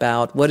feeling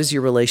about, what is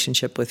your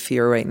relationship with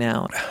fear right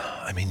now?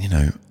 I mean,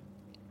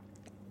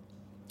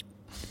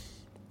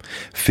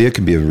 fear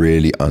can be a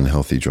really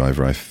unhealthy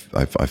driver,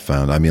 I've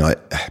found. I mean,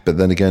 but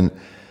then again,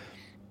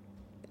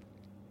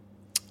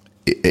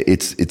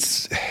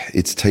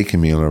 it's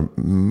taken me on a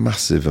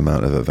massive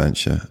amount of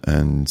adventure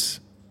and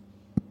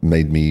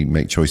made me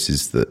make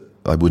choices that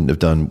I wouldn't have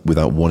done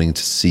without wanting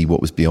to see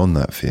what was beyond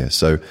that fear.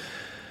 So,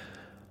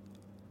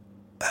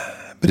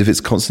 but if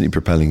it's constantly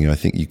propelling you, I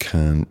think you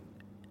can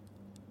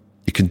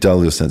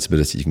dull your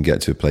sensibility. You can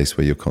get to a place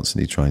where you're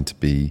constantly trying to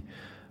be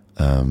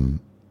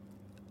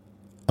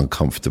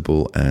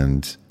uncomfortable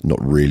and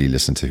not really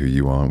listen to who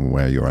you are and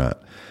where you're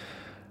at.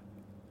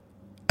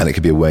 And it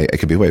could be a way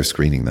of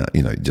screening that,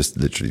 just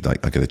literally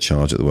like I get a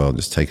charge at the world,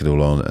 just take it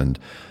all on and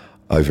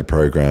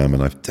over-program,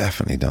 and I've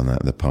definitely done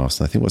that in the past.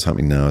 And I think what's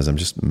happening now is I'm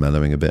just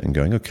mellowing a bit and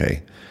going,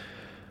 okay,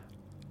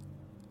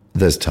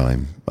 there's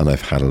time, and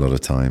I've had a lot of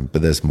time,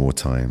 but there's more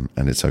time,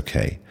 and it's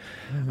okay.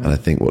 Mm-hmm. And I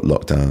think what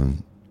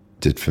lockdown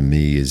did for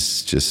me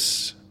is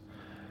just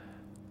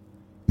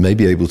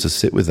maybe able to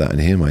sit with that and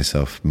hear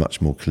myself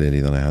much more clearly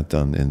than I had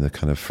done in the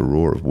kind of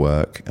furore of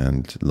work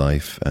and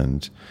life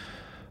and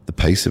the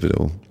pace of it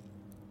all.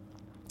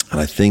 And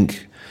I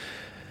think,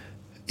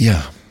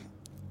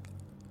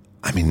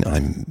 I mean,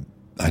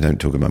 I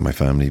don't talk about my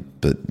family,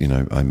 but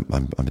I'm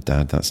a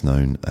dad, that's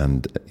known,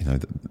 and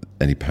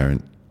any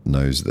parent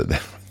knows that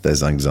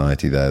there's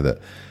anxiety there that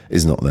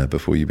is not there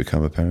before you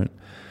become a parent.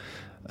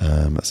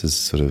 That's as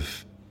sort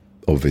of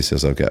obvious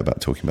as I'll get about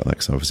talking about that,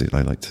 because obviously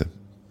I like to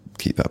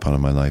keep that part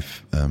of my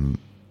life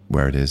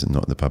where it is and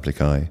not in the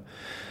public eye.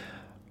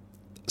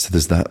 So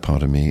there's that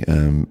part of me.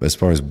 As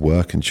far as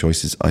work and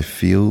choices, I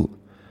feel,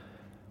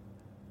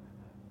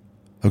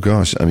 oh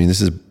gosh, I mean,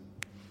 this is a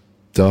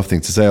daft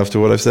thing to say after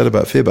what I've said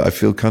about fear, but I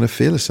feel kind of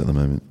fearless at the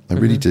moment. I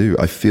really do.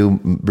 I feel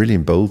really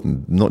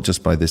emboldened, not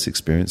just by this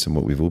experience and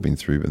what we've all been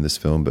through in this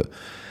film, but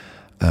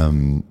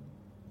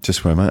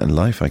just where I'm at in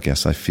life, I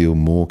guess. I feel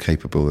more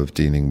capable of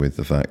dealing with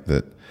the fact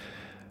that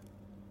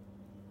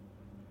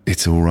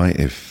it's all right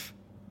if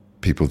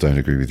people don't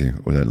agree with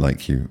you or don't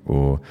like you,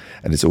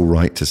 and it's all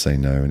right to say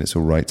no, and it's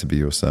all right to be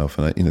yourself.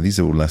 And these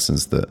are all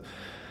lessons that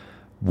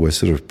were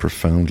sort of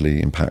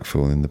profoundly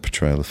impactful in the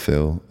portrayal of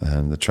Phil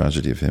and the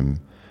tragedy of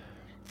him.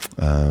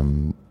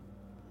 And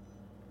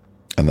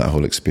that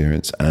whole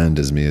experience, and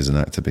as me as an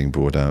actor being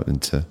brought out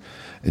into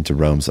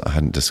realms that I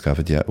hadn't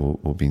discovered yet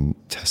or been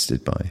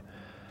tested by.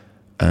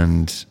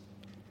 And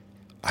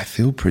I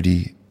feel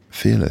pretty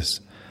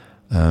fearless.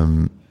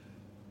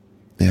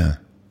 Yeah.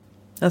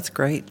 That's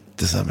great.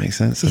 Does that make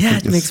sense? Yeah,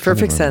 it makes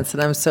perfect sense.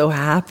 And I'm so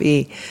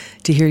happy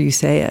to hear you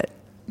say it.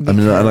 I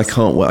mean, and I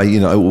can't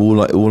wait,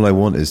 all I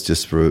want is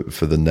just for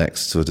the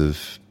next sort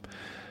of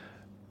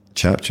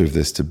chapter of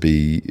this to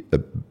be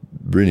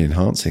really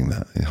enhancing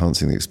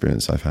the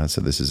experience I've had.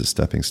 So this is a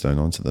stepping stone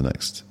onto the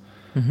next,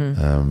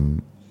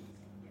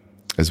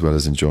 as well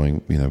as enjoying,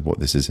 what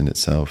this is in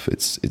itself.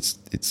 It's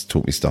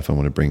taught me stuff I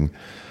want to bring,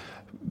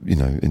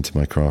 into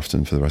my craft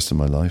and for the rest of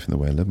my life and the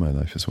way I live my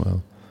life as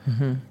well.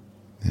 Mm-hmm.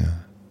 Yeah.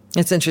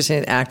 It's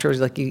interesting.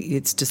 Actors,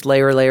 it's just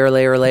layer.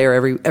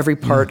 Every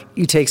part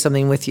you take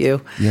something with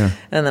you. Yeah.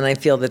 And then I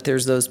feel that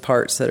there's those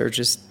parts that are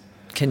just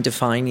can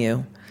define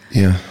you.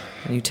 Yeah.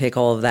 And you take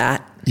all of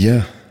that.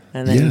 Yeah.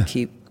 And then you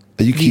keep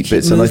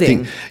bits.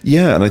 Moving.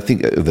 And I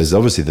think there's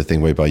obviously the thing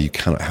whereby you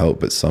cannot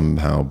help but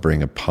somehow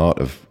bring a part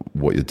of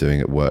what you're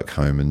doing at work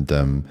home, and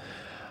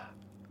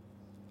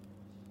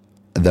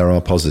there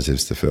are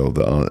positives to Phil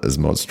that aren't as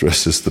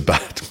monstrous as the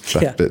bad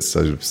bits,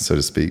 so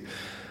to speak.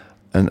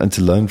 And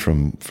to learn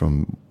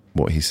from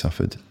what he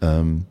suffered.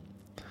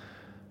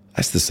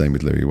 That's the same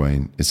with Louis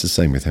Wayne. It's the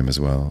same with him as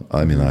well.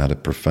 I mean, I had a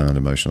profound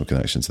emotional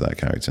connection to that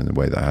character in a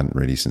way that I hadn't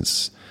really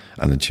since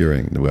Alan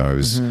Turing, where I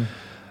was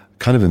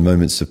kind of in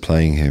moments of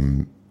playing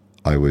him,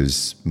 I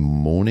was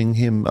mourning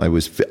him. I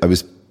was.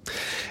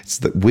 It's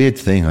the weird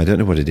thing. I don't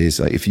know what it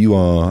is. If you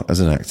are, as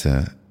an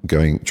actor,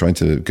 trying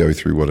to go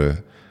through what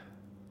a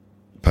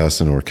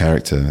person or a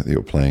character that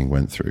you're playing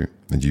went through,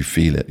 and you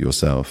feel it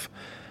yourself,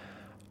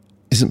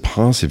 isn't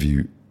part of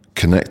you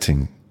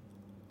connecting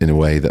in a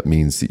way that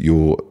means that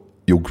you're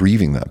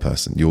grieving that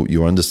person.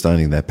 You're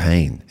understanding their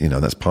pain.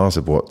 That's part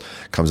of what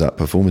comes out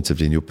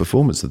performatively in your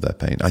performance of their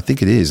pain. I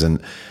think it is, and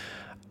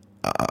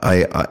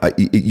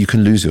you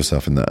can lose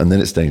yourself in that, and then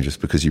it's dangerous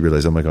because you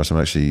realize, oh my gosh,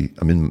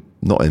 I'm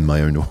not in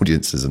my own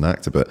audience as an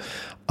actor, but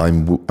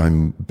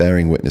I'm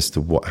bearing witness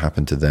to what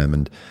happened to them,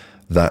 and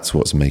that's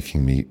what's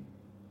making me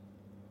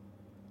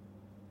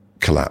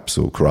collapse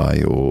or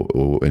cry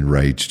or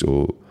enraged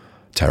or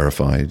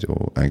terrified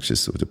or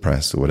anxious or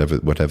depressed or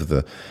whatever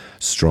the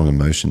strong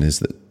emotion is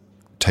that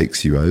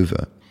takes you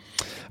over.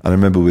 And I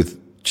remember with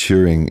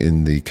Turing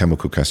in the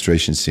chemical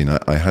castration scene,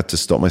 I had to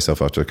stop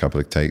myself after a couple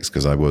of takes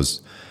because I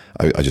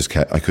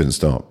couldn't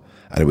stop.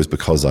 And it was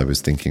because I was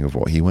thinking of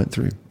what he went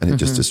through, and it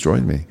just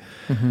destroyed me.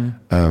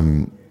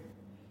 And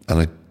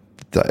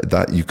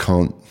that you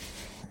can't,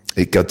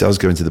 it does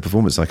go into the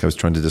performance like I was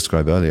trying to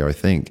describe earlier, I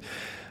think,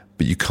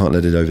 but you can't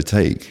let it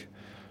overtake.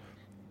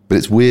 But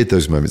it's weird,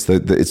 those moments.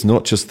 It's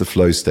not just the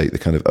flow state, the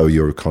kind of, oh,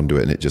 you're a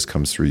conduit and it just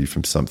comes through you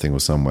from something or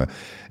somewhere.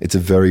 It's a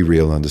very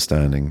real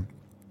understanding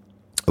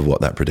of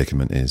what that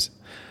predicament is.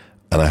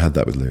 And I had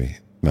that with Louis,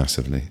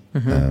 massively.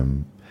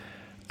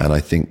 And I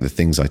think the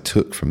things I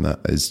took from that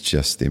is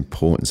just the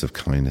importance of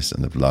kindness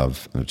and of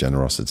love and of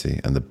generosity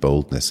and the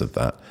boldness of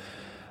that.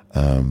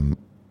 And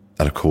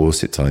of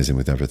course, it ties in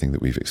with everything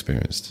that we've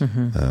experienced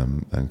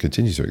and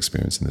continue to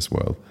experience in this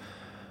world.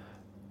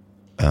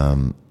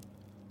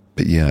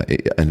 But yeah,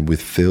 and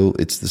with Phil,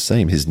 it's the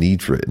same. His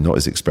need for it, not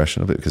his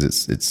expression of it, because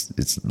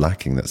it's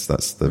lacking. That's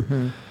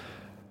the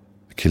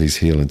Achilles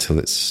heel until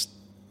it's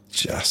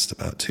just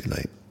about too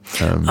late.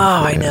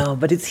 I know,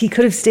 but he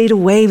could have stayed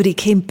away, but he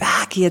came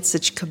back. He had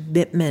such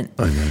commitment.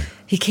 I know.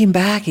 He came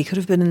back. He could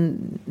have been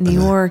in New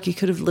York. He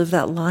could have lived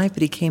that life,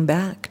 but he came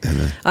back.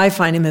 I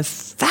find him a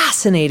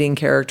fascinating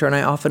character, and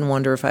I often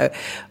wonder if I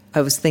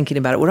was thinking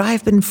about it. Would I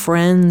have been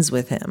friends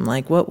with him?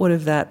 Like, what would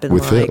have that been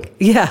with like?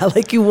 Phil? Yeah,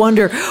 like you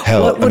wonder,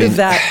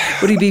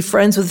 would he be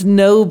friends with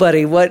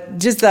nobody?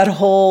 Just that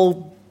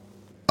whole...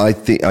 I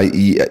think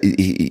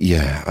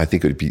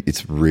it would be,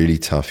 it's really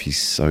tough. He's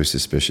so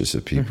suspicious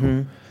of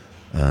people.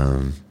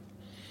 I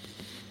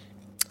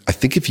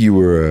think if you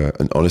were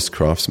an honest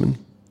craftsman,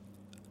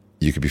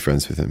 you could be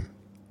friends with him.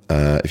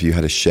 If you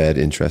had a shared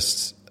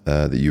interest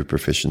that you were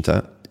proficient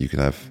at, you could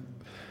have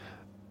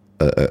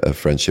a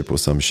friendship or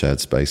some shared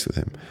space with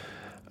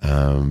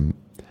him.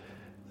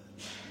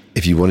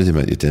 If you wanted him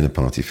at your dinner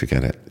party,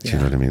 forget it. Do you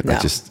know what I mean? No.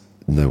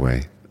 No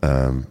way.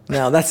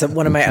 No, that's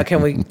one of my...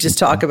 Can we just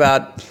talk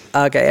about...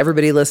 Okay,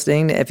 everybody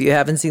listening, if you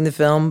haven't seen the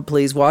film,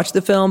 please watch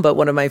the film. But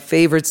one of my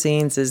favorite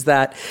scenes is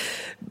that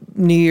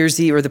New Year's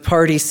Eve or the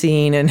party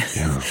scene. And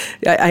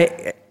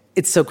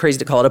it's so crazy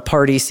to call it a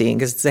party scene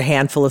because it's a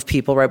handful of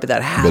people right by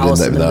that house.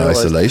 But in that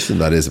isolation,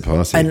 that is a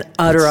party. An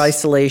utter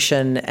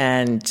isolation.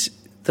 And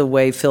the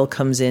way Phil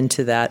comes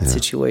into that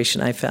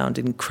situation, I found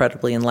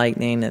incredibly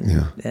enlightening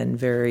and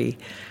very...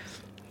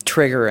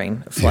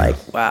 triggering. It's like,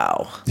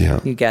 wow,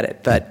 you get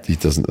it. But he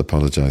doesn't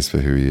apologize for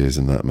who he is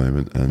in that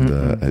moment,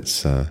 and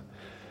it's kind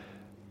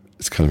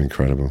of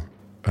incredible,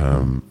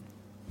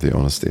 the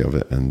honesty of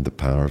it and the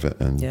power of it,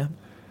 and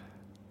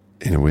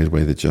in a weird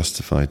way, the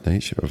justified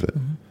nature of it.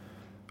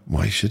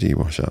 Why should he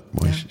wash up?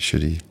 Why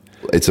should he?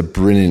 It's a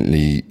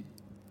brilliantly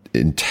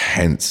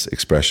intense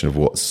expression of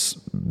what's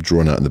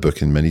drawn out in the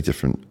book in many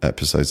different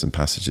episodes and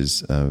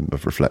passages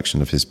of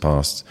reflection of his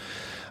past,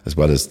 as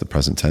well as the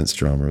present tense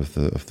drama of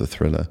the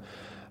thriller.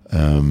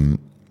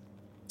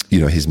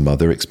 His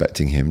mother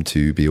expecting him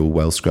to be all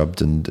well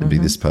scrubbed and be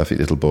this perfect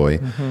little boy,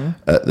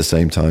 at the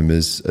same time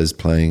as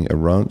playing a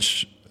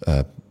ranch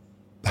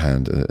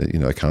hand,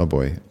 a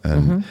cowboy,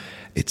 and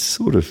it's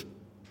sort of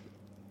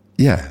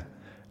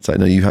it's like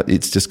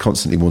it's just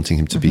constantly wanting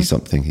him to be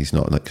something he's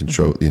not, like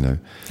control, and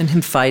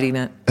him fighting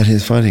it,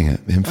 fighting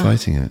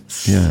it.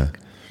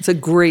 It's a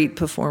great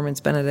performance,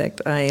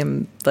 Benedict. I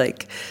am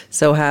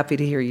so happy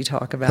to hear you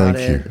talk about it.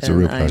 Thank you. It's a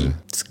real pleasure.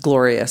 It's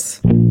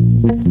glorious.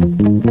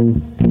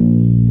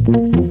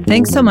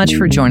 Thanks so much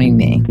for joining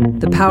me.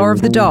 The Power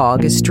of the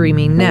Dog is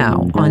streaming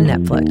now on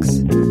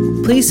Netflix.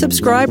 Please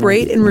subscribe,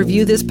 rate, and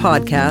review this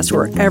podcast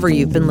wherever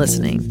you've been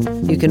listening.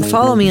 You can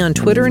follow me on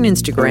Twitter and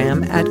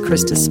Instagram at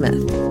Krista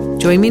Smith.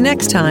 Join me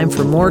next time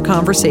for more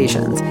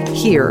conversations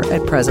here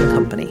at Present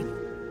Company.